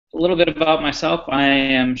a little bit about myself. I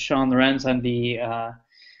am Sean Lorenz. I'm the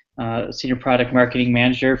Senior Product Marketing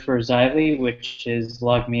Manager for Thyself, which is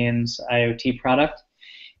LogMeIn's IoT product.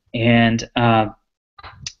 And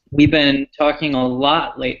we've been talking a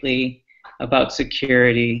lot lately about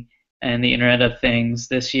security and the Internet of Things.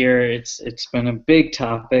 This year, it's been a big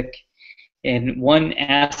topic, and one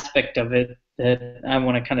aspect of it that I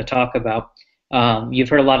want to kind of talk about. You've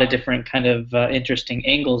heard a lot of different kind of interesting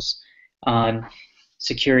angles on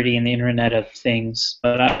security and the Internet of Things,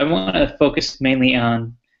 but I want to focus mainly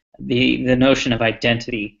on the notion of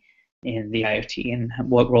identity in the IoT and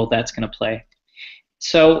what role that's going to play.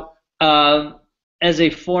 So, as a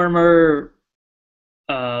former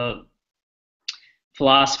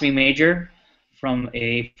philosophy major from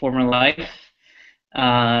a former life,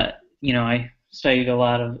 I studied a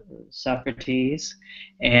lot of Socrates,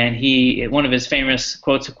 and one of his famous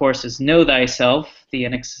quotes, of course, is "Know thyself. The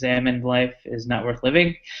unexamined life is not worth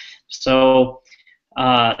living." So,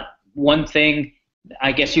 one thing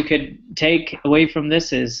I guess you could take away from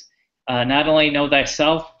this is not only know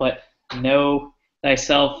thyself, but know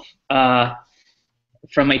thyself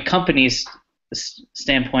from a company's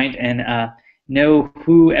standpoint, and know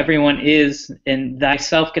who everyone is. And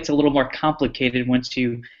thyself gets a little more complicated once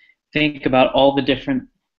you think about all the different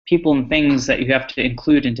people and things that you have to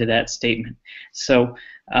include into that statement. So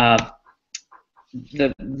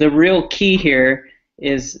the real key here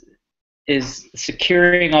is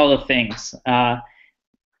securing all the things.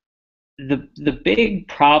 The big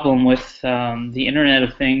problem with the Internet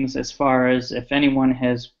of Things, as far as if anyone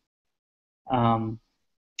has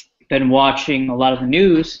been watching a lot of the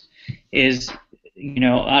news, is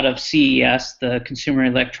out of CES, the Consumer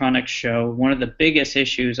Electronics Show, one of the biggest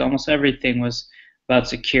issues, almost everything was about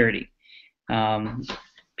security.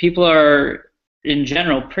 People are, in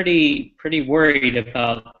general, pretty worried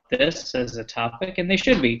about this as a topic, and they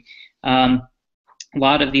should be. A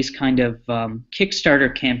lot of these kind of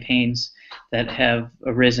Kickstarter campaigns that have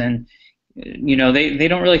arisen, they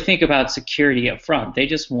don't really think about security up front. They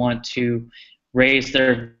just want to raise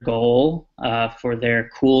their goal for their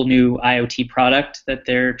cool new IoT product that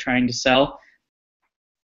they're trying to sell,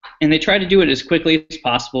 and they try to do it as quickly as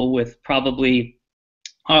possible with probably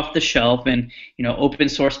off the shelf and open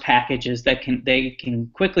source packages that they can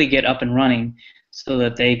quickly get up and running, so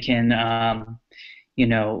that they can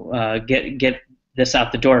get this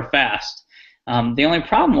out the door fast. The only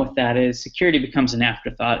problem with that is security becomes an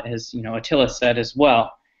afterthought, as Attila said as well.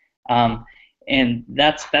 And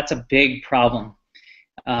that's a big problem.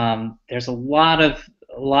 There's a lot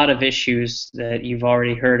of issues that you've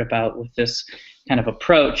already heard about with this kind of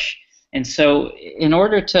approach, and so in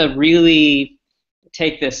order to really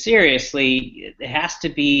take this seriously, it has to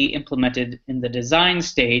be implemented in the design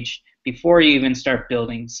stage before you even start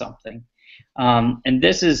building something. And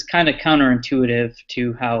this is kind of counterintuitive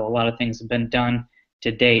to how a lot of things have been done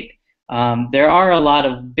to date. There are a lot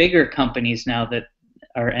of bigger companies now that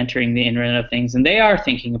are entering the Internet of Things, and they are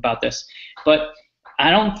thinking about this, but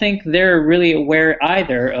I don't think they're really aware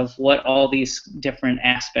either of what all these different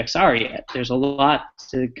aspects are yet. There's a lot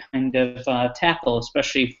to kind of tackle,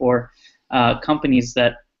 especially for companies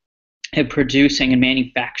that have producing and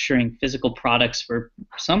manufacturing physical products for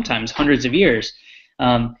sometimes hundreds of years.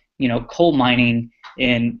 Coal mining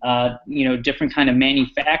and different kind of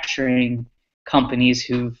manufacturing companies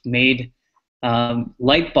who've made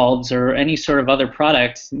light bulbs or any sort of other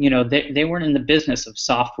products. They weren't in the business of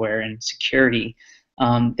software and security.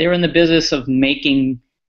 They were in the business of making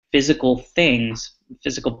physical things,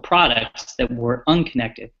 physical products that were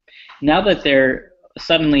unconnected. Now that they're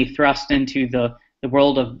suddenly thrust into the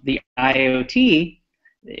world of the IoT,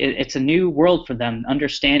 it's a new world for them.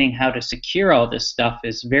 Understanding how to secure all this stuff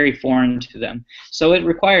is very foreign to them. So it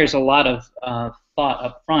requires a lot of thought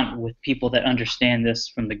up front with people that understand this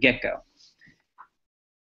from the get-go.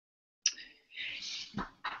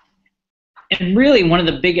 And really, one of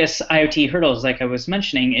the biggest IoT hurdles, like I was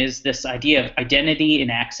mentioning, is this idea of identity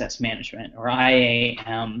and access management, or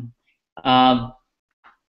IAM.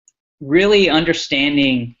 Really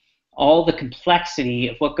understanding all the complexity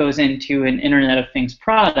of what goes into an Internet of Things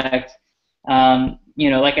product.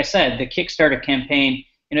 Like I said, the Kickstarter campaign,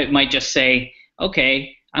 it might just say,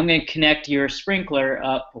 okay, I'm going to connect your sprinkler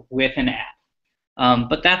up with an app.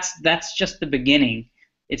 But that's just the beginning.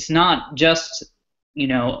 It's not just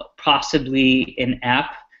possibly an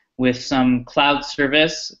app with some cloud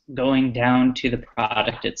service going down to the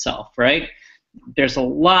product itself, right? There's a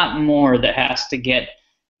lot more that has to get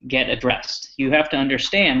addressed. You have to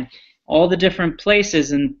understand all the different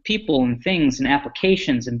places and people and things and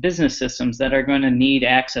applications and business systems that are going to need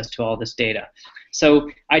access to all this data.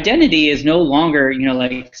 So identity is no longer,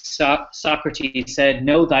 like Socrates said,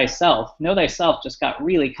 know thyself. Know thyself just got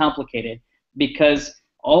really complicated because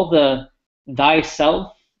all the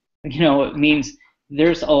thyself, it means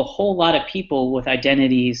there's a whole lot of people with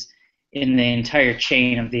identities in the entire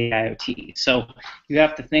chain of the IoT. So you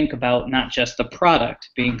have to think about not just the product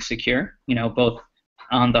being secure, both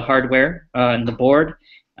on the hardware and the board,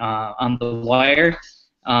 on the wire,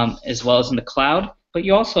 as well as in the cloud. But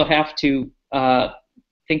you also have to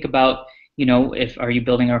think about, if are you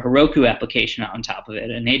building a Heroku application on top of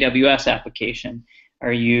it, an AWS application?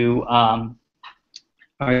 Are you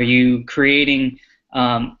creating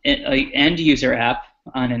an end user app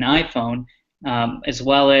on an iPhone, as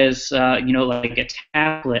well as like a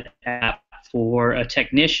tablet app for a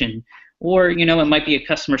technician, or it might be a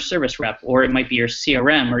customer service rep, or it might be your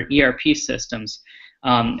CRM or ERP systems.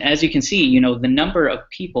 As you can see, the number of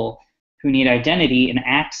people who need identity and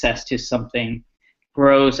access to something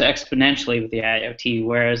grows exponentially with the IoT,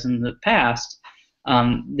 whereas in the past,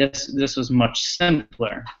 this was much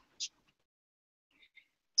simpler.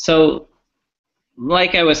 So,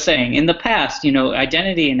 like I was saying, in the past,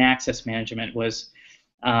 identity and access management was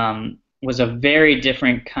a very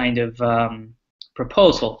different kind of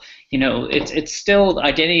proposal. It's still,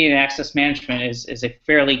 identity and access management is a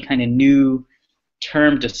fairly kind of new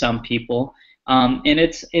term to some people. And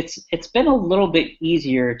it's been a little bit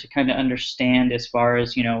easier to kind of understand, as far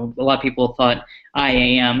as, a lot of people thought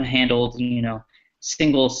IAM handled,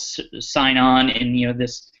 single sign-on, and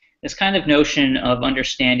this kind of notion of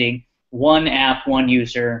understanding one app, one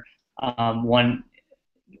user, one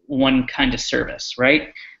kind of service,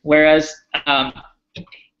 right? Whereas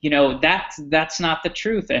that's not the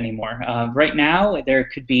truth anymore. Right now, there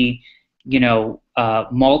could be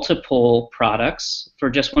multiple products for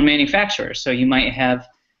just one manufacturer. So you might have,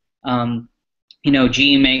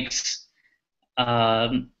 GE makes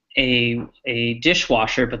a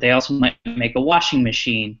dishwasher, but they also might make a washing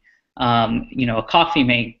machine, a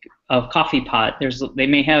coffee pot. They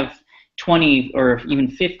may have 20 or even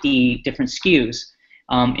 50 different SKUs,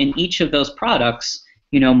 and each of those products,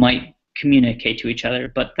 might communicate to each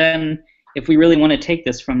other. But then, if we really want to take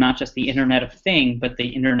this from not just the Internet of Things, but the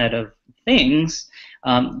Internet of Things,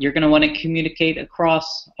 you're going to want to communicate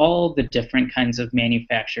across all the different kinds of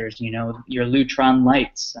manufacturers. Your Lutron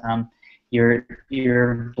lights, your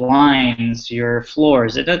blinds, your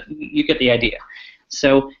floors. You get the idea.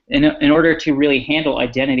 So, in order to really handle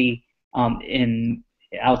identity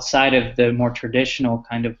outside of the more traditional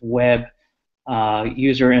kind of web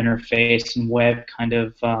user interface and web kind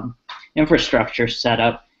of infrastructure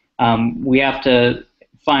setup, we have to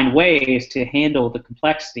find ways to handle the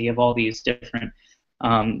complexity of all these different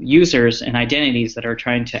users and identities that are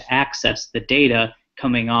trying to access the data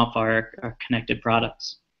coming off our connected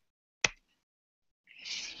products.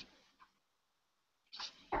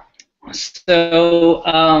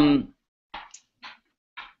 So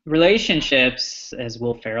relationships, as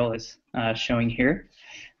Will Ferrell is showing here,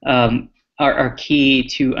 are key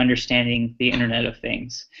to understanding the Internet of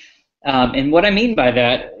Things. And what I mean by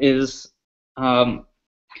that is, when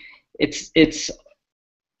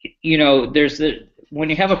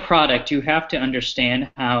you have a product, you have to understand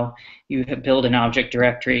how you build an object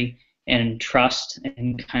directory and trust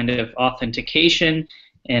and kind of authentication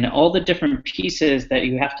and all the different pieces that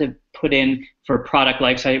you have to put in for product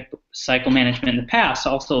life cycle management in the past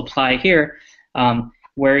also apply here,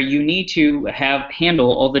 where you need to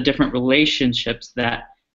handle all the different relationships that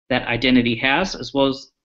identity has, as well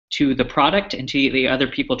as to the product and to the other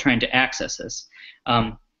people trying to access this.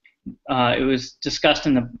 It was discussed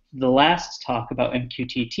in the last talk about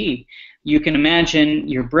MQTT. You can imagine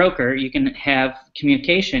your broker, you can have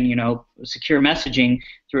communication, secure messaging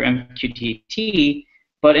through MQTT,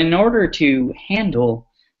 but in order to handle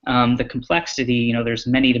the complexity, there's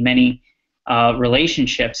many-to-many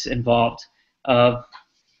relationships involved of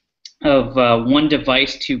one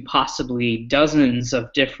device to possibly dozens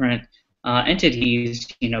of different entities,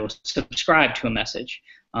 subscribe to a message,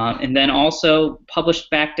 and then also published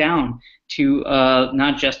back down to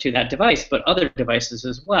not just to that device, but other devices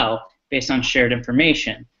as well, based on shared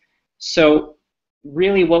information. So,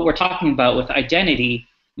 really, what we're talking about with identity,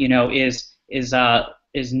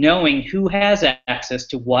 is knowing who has access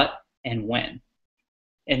to what and when.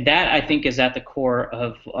 And that, I think, is at the core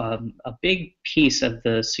of a big piece of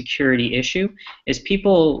the security issue, is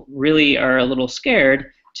people really are a little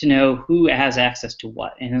scared to know who has access to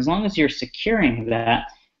what. And as long as you're securing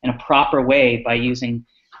that in a proper way by using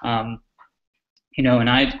an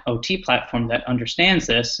IoT platform that understands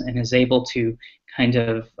this and is able to kind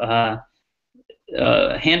of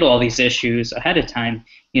handle all these issues ahead of time,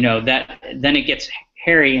 that then it gets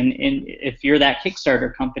hairy. And if you're that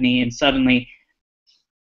Kickstarter company and suddenly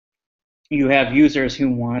you have users who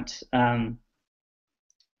want to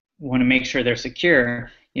make sure they're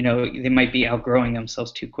secure, they might be outgrowing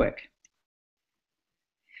themselves too quick.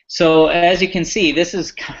 So as you can see, this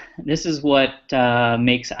is what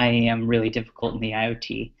makes IAM really difficult in the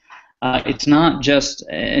IoT. It's not just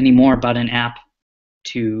anymore about an app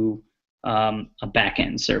to a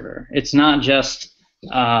backend server. It's not just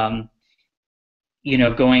going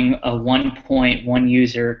a one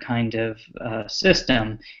user kind of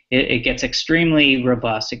system. It gets extremely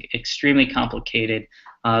robust, extremely complicated.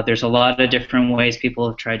 There's a lot of different ways people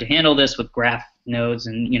have tried to handle this with graph nodes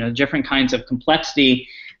and different kinds of complexity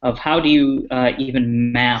of how do you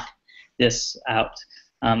even map this out.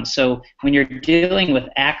 So when you're dealing with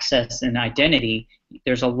access and identity,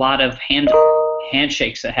 there's a lot of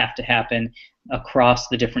handshakes that have to happen across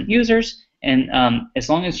the different users. And as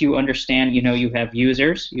long as you understand, you have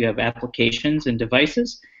users, you have applications and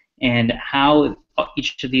devices, and how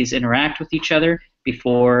each of these interact with each other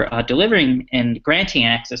before delivering and granting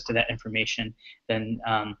access to that information, then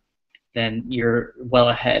you're well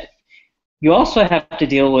ahead. You also have to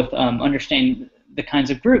deal with understanding the kinds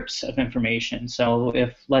of groups of information. So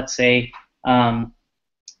if, let's say,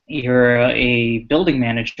 you're a building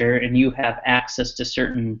manager and you have access to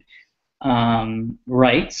certain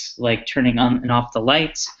rights, like turning on and off the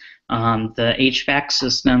lights, the HVAC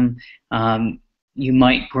system, you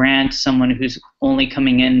might grant someone who's only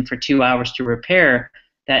coming in for 2 hours to repair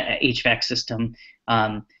that HVAC system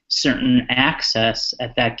certain access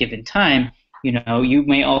at that given time. You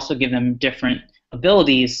may also give them different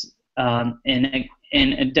abilities in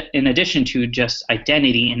addition to just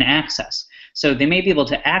identity and access. So they may be able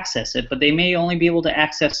to access it, but they may only be able to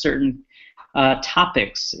access certain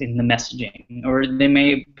topics in the messaging, or they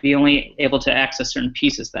may be only able to access certain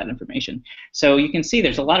pieces of that information. So you can see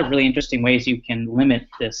there's a lot of really interesting ways you can limit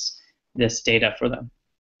this data for them.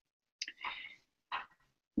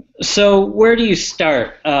 So where do you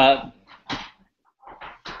start?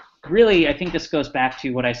 Really, I think this goes back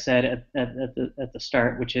to what I said at the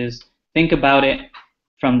start, which is think about it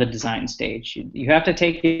from the design stage. You have to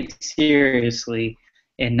take it seriously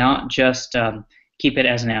and not just keep it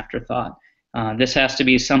as an afterthought. This has to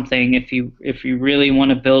be something, if you really want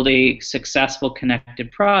to build a successful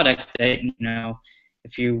connected product, that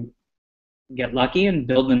if you get lucky and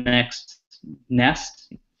build the next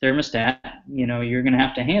Nest thermostat, you're going to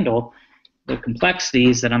have to handle the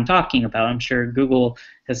complexities that I'm talking about. I'm sure Google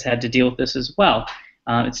has had to deal with this as well.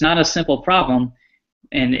 It's not a simple problem,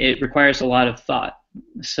 and it requires a lot of thought.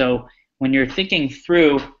 So when you're thinking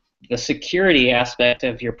through the security aspect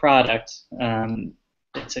of your product,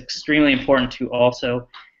 it's extremely important to also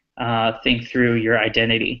think through your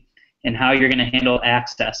identity and how you're going to handle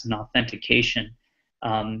access and authentication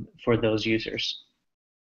for those users.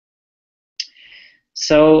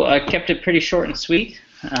 So I kept it pretty short and sweet.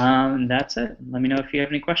 That's it. Let me know if you have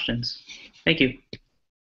any questions. Thank you.